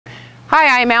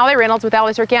Hi, I'm Reynolds with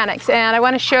Allie's Organics, and I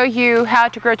want to show you how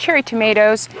to grow cherry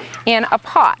tomatoes in a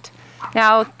pot.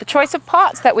 Now, the choice of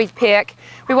pots that we pick,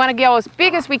 we want to go as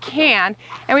big as we can,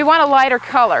 and we want a lighter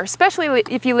color, especially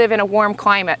if you live in a warm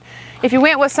climate. If you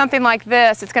went with something like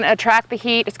this, it's going to attract the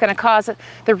heat, it's going to cause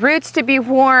the roots to be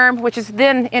warm, which is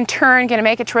then in turn going to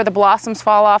make it to where the blossoms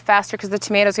fall off faster because the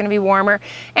tomato is going to be warmer,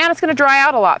 and it's going to dry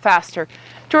out a lot faster.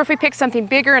 To where if we pick something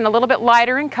bigger and a little bit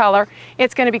lighter in color,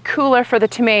 it's going to be cooler for the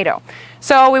tomato.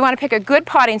 So we want to pick a good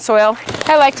potting soil.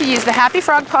 I like to use the Happy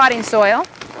Frog potting soil.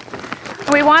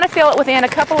 And we want to fill it within a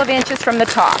couple of inches from the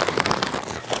top.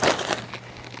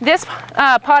 This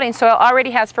potting soil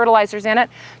already has fertilizers in it,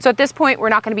 so at this point we're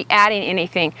not going to be adding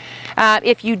anything.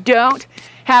 If you don't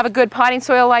have a good potting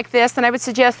soil like this, then I would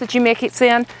suggest that you mix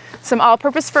in some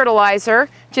all-purpose fertilizer,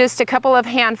 just a couple of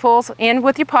handfuls in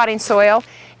with your potting soil,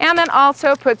 and then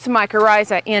also put some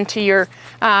mycorrhiza into your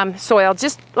soil.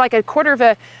 Just like a quarter of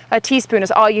a teaspoon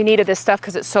is all you need of this stuff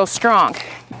because it's so strong.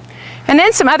 And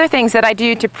then some other things that I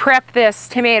do to prep this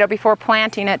tomato before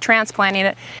planting it, transplanting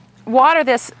it. Water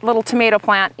this little tomato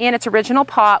plant in its original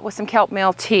pot with some kelp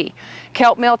meal tea.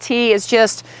 Kelp meal tea is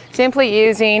just simply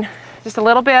using just a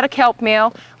little bit of kelp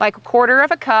meal, like a quarter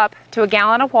of a cup to a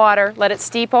gallon of water, let it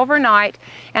steep overnight,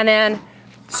 and then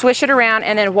swish it around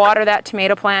and then water that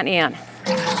tomato plant in.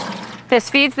 This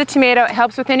feeds the tomato, it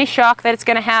helps with any shock that it's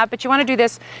going to have, but you want to do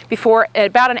this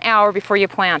about an hour before you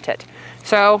plant it.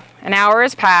 So an hour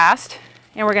has passed,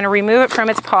 and we're going to remove it from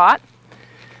its pot.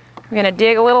 We're going to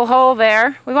dig a little hole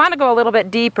there. We want to go a little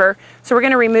bit deeper, so we're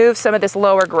going to remove some of this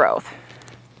lower growth.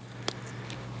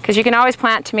 Because you can always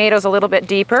plant tomatoes a little bit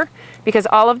deeper, because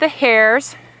all of the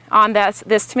hairs on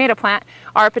this tomato plant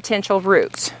are potential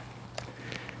roots.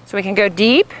 So we can go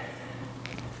deep,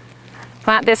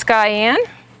 plant this guy in,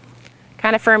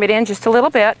 kind of firm it in just a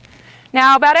little bit.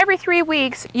 Now about every 3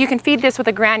 weeks you can feed this with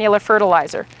a granular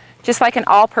fertilizer, just like an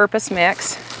all-purpose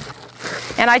mix.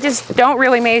 And I just don't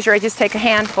really measure, I just take a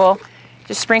handful,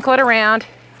 just sprinkle it around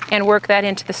and work that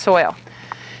into the soil.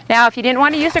 Now if you didn't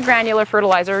want to use a granular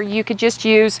fertilizer, you could just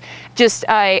use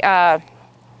a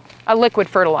liquid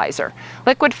fertilizer.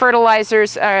 Liquid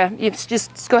fertilizers, you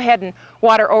just go ahead and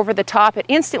water over the top. It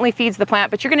instantly feeds the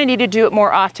plant, but you're going to need to do it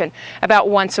more often, about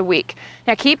once a week.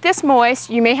 Now keep this moist.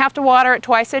 You may have to water it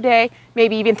twice a day,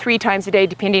 maybe even 3 times a day,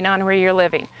 depending on where you're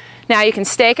living. Now you can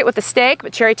stake it with a stake,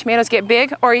 but cherry tomatoes get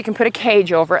big, or you can put a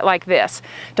cage over it like this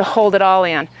to hold it all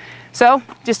in. So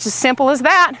just as simple as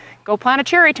that, go plant a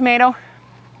cherry tomato.